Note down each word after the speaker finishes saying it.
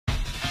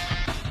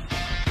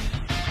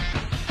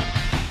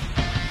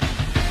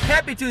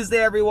Happy Tuesday,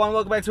 everyone.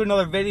 Welcome back to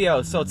another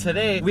video. So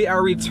today we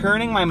are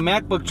returning my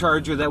MacBook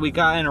charger that we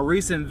got in a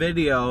recent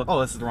video. Oh,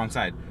 this is the wrong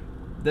side.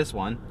 This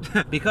one.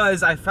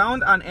 Because I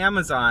found on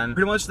Amazon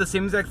pretty much the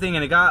same exact thing,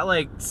 and it got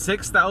like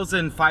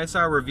 6,000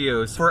 5-star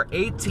reviews. For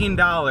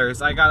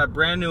 $18, I got a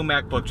brand new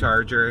MacBook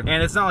charger,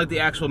 and it's not like the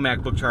actual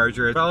MacBook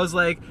charger, but I was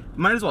like,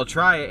 might as well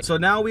try it. So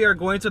now we are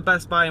going to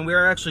Best Buy, and we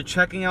are actually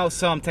checking out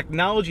some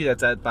technology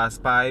that's at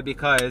Best Buy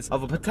because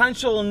of a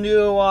potential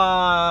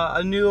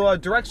new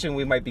direction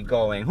we might be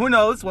going. Who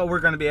knows what we're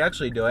going to be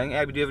actually doing?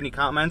 Abby, do you have any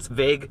comments?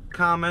 Vague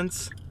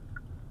comments?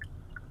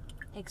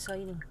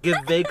 Exciting. Give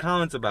vague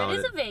comments about it. It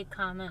is a vague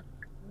comment.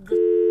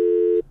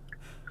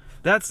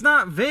 That's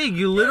not vague.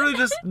 You literally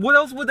just, what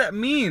else would that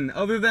mean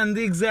other than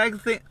the exact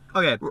thing?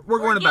 Okay, we're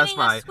going to Best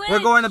Buy. We're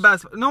going to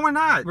Best Buy. No, we're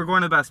not. We're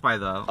going to Best Buy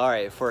though. All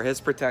right, for his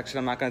protection,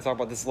 I'm not going to talk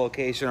about this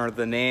location or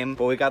the name,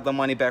 but we got the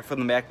money back from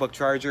the MacBook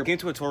charger. It came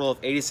to a total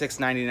of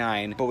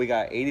 $86.99, but we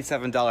got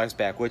 $87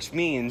 back, which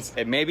means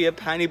it may be a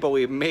penny, but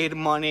we made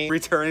money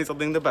returning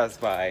something to Best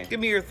Buy. Give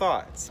me your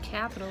thoughts.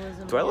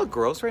 Capitalism. Do I look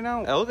gross right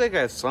now? I look like I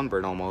have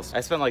sunburn almost.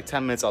 I spent like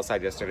 10 minutes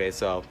outside yesterday,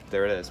 so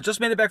there it is.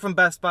 Just made it back from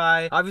Best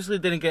Buy. Obviously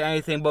didn't get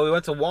anything, but we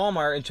went to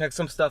Walmart and checked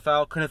some stuff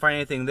out. Couldn't find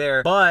anything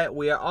there, but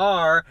we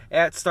are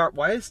at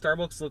Why is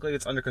Starbucks look like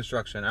it's under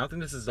construction? I don't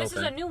think this is open. This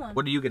is a new one.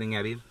 What are you getting,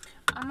 Abby?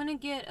 I'm gonna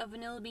get a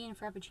vanilla bean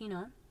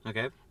frappuccino.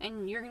 Okay.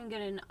 And you're gonna get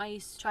an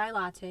iced chai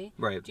latte.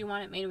 Right. Do you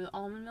want it made with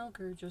almond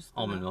milk or just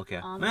almond milk? Yeah.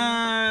 Almond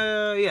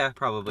milk? Yeah,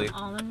 probably.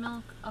 Almond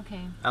milk.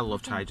 Okay. I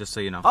love chai, just so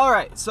you know. All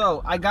right,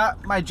 so I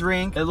got my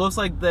drink. It looks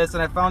like this,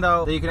 and I found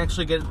out that you can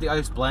actually get the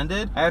ice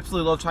blended. I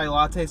absolutely love chai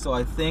latte, so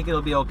I think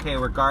it'll be okay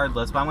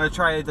regardless. But I'm gonna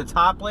try the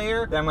top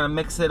layer, then I'm gonna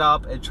mix it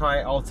up and try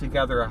it all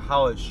together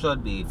how it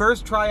should be.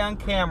 First try on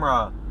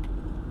camera.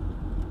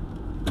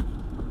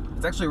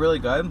 It's actually really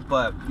good,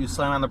 but you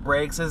slam on the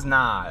brakes is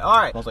not. All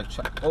right. Smells like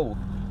oh.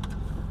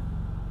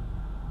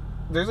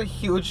 There's a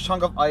huge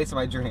chunk of ice in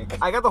my drink.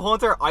 I got the whole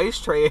entire ice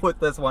tray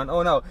with this one.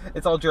 Oh no,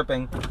 it's all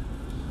dripping.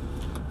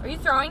 Are you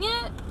throwing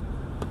it?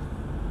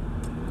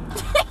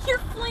 You're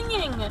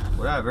flinging.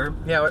 Whatever.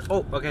 Yeah.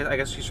 Oh, okay. I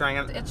guess she's trying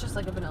it. It's just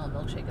like a vanilla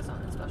milkshake. It's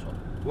something special.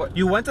 What?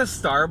 You went to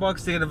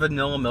Starbucks to get a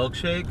vanilla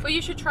milkshake? But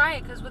you should try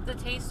it because with the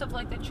taste of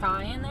like the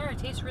chai in there, it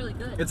tastes really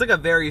good. It's like a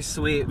very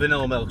sweet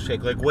vanilla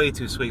milkshake, like way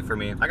too sweet for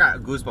me. I got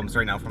goosebumps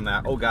right now from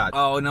that. Oh god.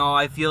 Oh no,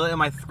 I feel it in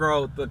my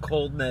throat, the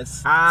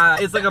coldness.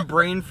 It's like a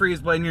brain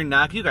freeze but in your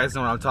neck. You guys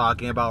know what I'm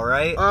talking about,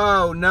 right?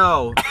 Oh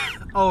no.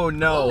 Oh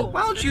no. Ooh,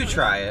 why don't you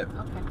try it?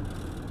 Okay.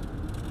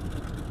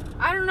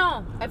 I don't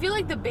know. I feel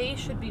like the base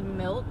should be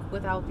milk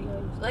without the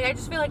ice. Like, I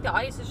just feel like the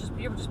ice is just,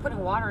 you're just putting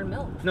water and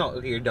milk. No,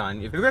 okay, you're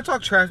done. If you're gonna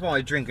talk trash about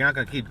my drink, you're not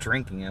gonna keep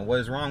drinking it. What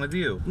is wrong with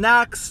you?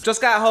 Next! Just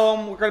got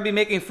home. We're gonna be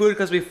making food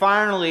because we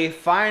finally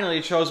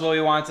chose what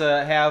we want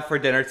to have for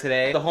dinner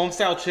today. The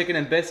home-style chicken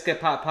and biscuit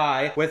pot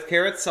pie with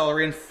carrots,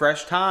 celery, and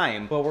fresh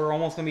thyme. But we're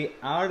almost gonna be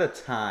out of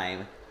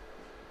time.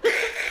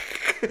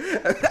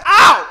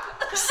 Ow!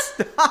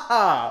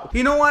 Stop!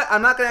 You know what?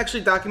 I'm not gonna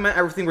actually document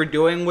everything we're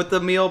doing with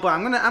the meal, but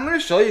I'm gonna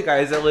show you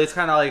guys at least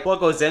kind of like what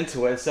goes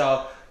into it.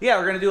 So yeah,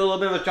 we're gonna do a little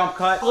bit of a jump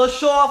cut. Let's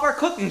show off our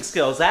cooking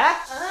skills,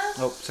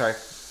 Oh, sorry.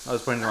 I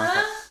was putting the wrong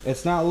cut.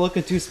 It's not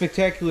looking too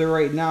spectacular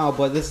right now,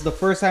 but this is the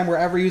first time we're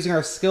ever using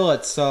our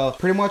skillets. So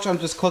pretty much I'm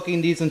just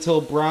cooking these until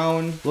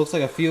brown. Looks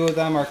like a few of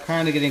them are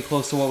kind of getting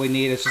close to what we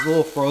need. It's just a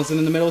little frozen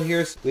in the middle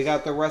here. We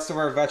got the rest of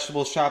our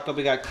vegetables chopped up.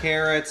 We got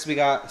carrots, we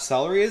got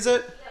celery, is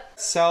it?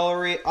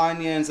 Celery,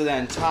 onions, and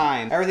then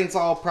thyme. Everything's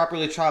all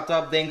properly chopped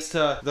up thanks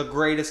to the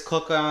greatest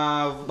cook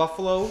of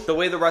Buffalo. The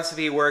way the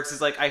recipe works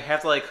is like I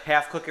have to like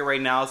half cook it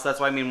right now, so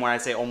that's what I mean when I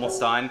say almost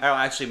done. I don't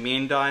actually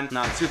mean done.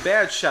 Not too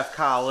bad, Chef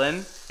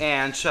Collin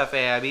and Chef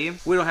Abby.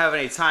 We don't have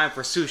any time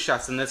for sous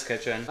chefs in this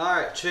kitchen. All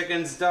right,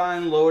 chicken's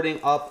done. Loading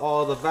up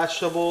all the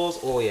vegetables.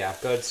 Oh yeah,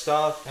 good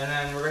stuff. And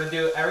then we're gonna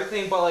do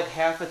everything but like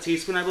half a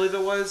teaspoon, I believe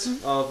it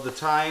was, of the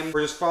thyme.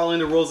 We're just following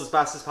the rules as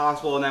best as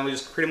possible, and then we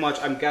just pretty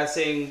much, I'm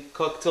guessing,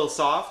 cook till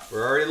soft.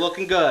 We're already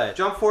looking good.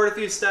 Jump forward a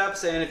few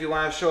steps, and if you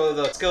want to show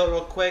the skillet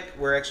real quick,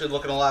 we're actually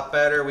looking a lot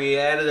better. We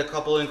added a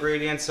couple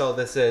ingredients, so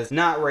this is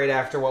not right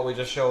after what we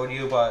just showed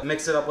you, but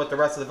mix it up with the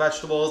rest of the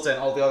vegetables and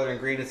all the other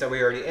ingredients that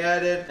we already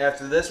added.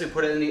 After this, we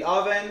put it in the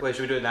oven. Wait,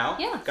 should we do it now?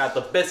 Yeah. Got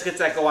the biscuits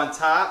that go on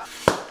top.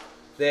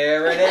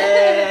 There it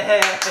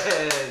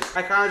is.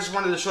 I kind of just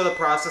wanted to show the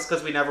process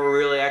because we never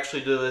really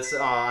actually do this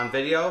on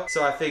video.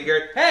 So I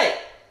figured, hey!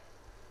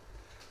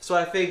 So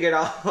I figured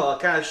I'll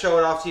kind of show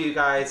it off to you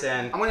guys,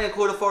 and I'm going to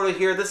include a photo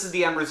here. This is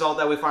the end result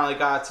that we finally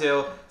got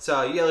to.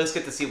 So you at least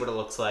get to see what it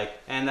looks like.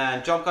 And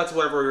then jump cut to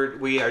whatever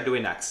we are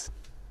doing next.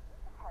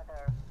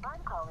 Heather, I'm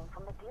calling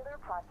from the dealer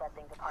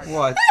processing department.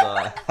 What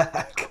the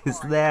heck is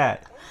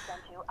that?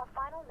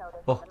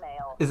 Oh,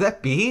 is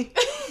that B?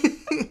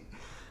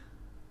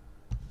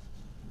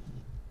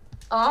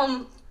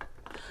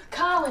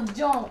 Collin,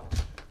 don't.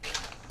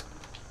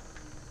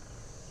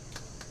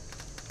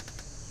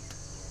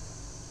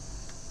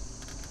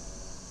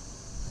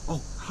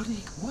 Oh, how did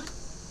he, what?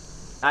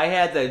 I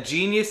had the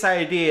genius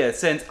idea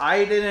since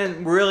I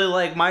didn't really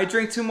like my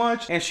drink too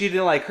much and she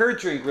didn't like her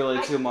drink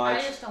really too much.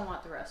 I just don't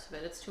want the rest of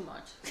it. It's too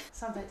much.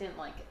 Something I didn't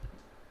like it.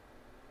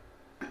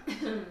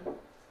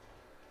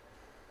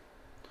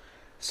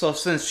 So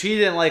since she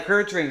didn't like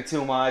her drink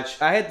too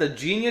much, I had the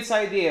genius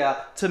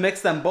idea to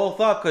mix them both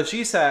up because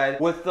she said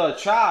with the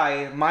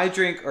chai, my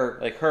drink, or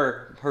like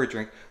her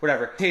drink,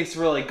 whatever, tastes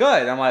really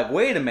good. I'm like,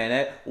 wait a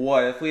minute,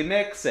 what if we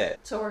mix it?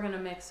 So we're gonna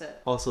mix it.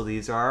 Also,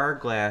 these are our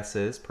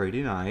glasses,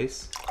 pretty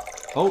nice.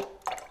 Oh,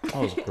 that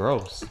was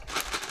gross.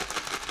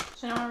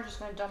 So now we're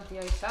just gonna dump the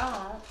ice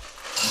out.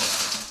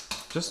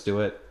 Just do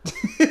it.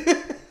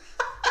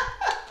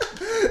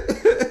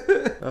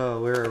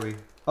 Oh, where are we?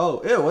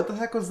 Oh, ew, what the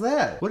heck was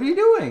that? What are you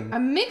doing?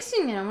 I'm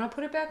mixing it. I'm gonna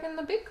put it back in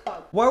the big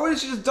cup. Why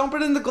wouldn't you just dump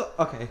it in the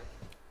okay.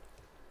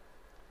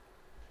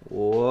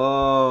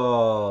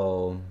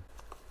 Whoa.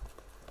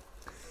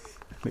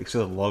 Make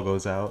sure the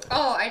logo's out.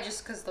 Oh,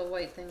 cause the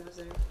white thing was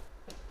there.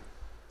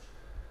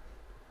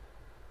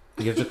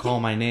 You have to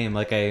call my name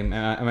like I'm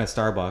at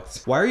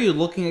Starbucks. Why are you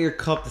looking at your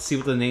cup to see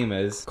what the name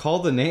is? Call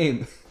the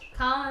name.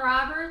 Collin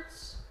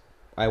Roberts?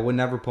 I would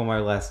never put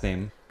my last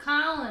name.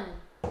 Collin.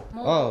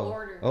 Multiple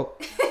order. Oh.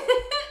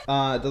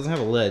 It doesn't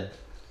have a lid.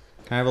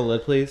 Can I have a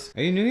lid, please?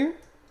 Are you new here?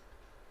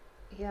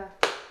 Yeah.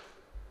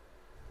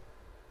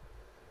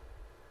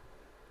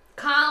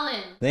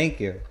 Collin.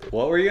 Thank you.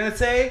 What were you gonna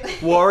say?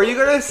 What were you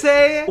gonna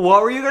say?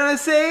 What were you gonna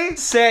say?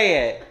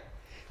 Say it.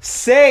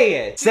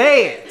 Say it.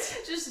 Say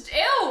it. Just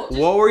ew.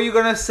 What were you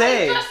gonna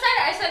say? I just said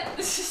it. I said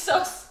this is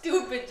so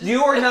stupid. Just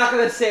You were not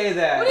gonna say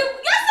that.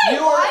 Yes, I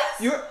was.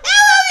 You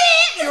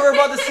were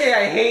about to say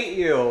I hate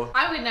you.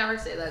 I would never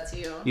say that to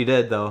you. You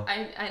did though.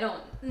 I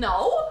don't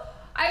know.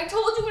 I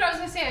told you what I was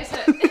gonna say. I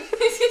said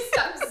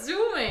stop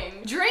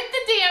zooming. Drink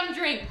the damn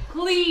drink,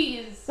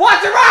 please.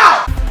 Watch your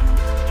mouth!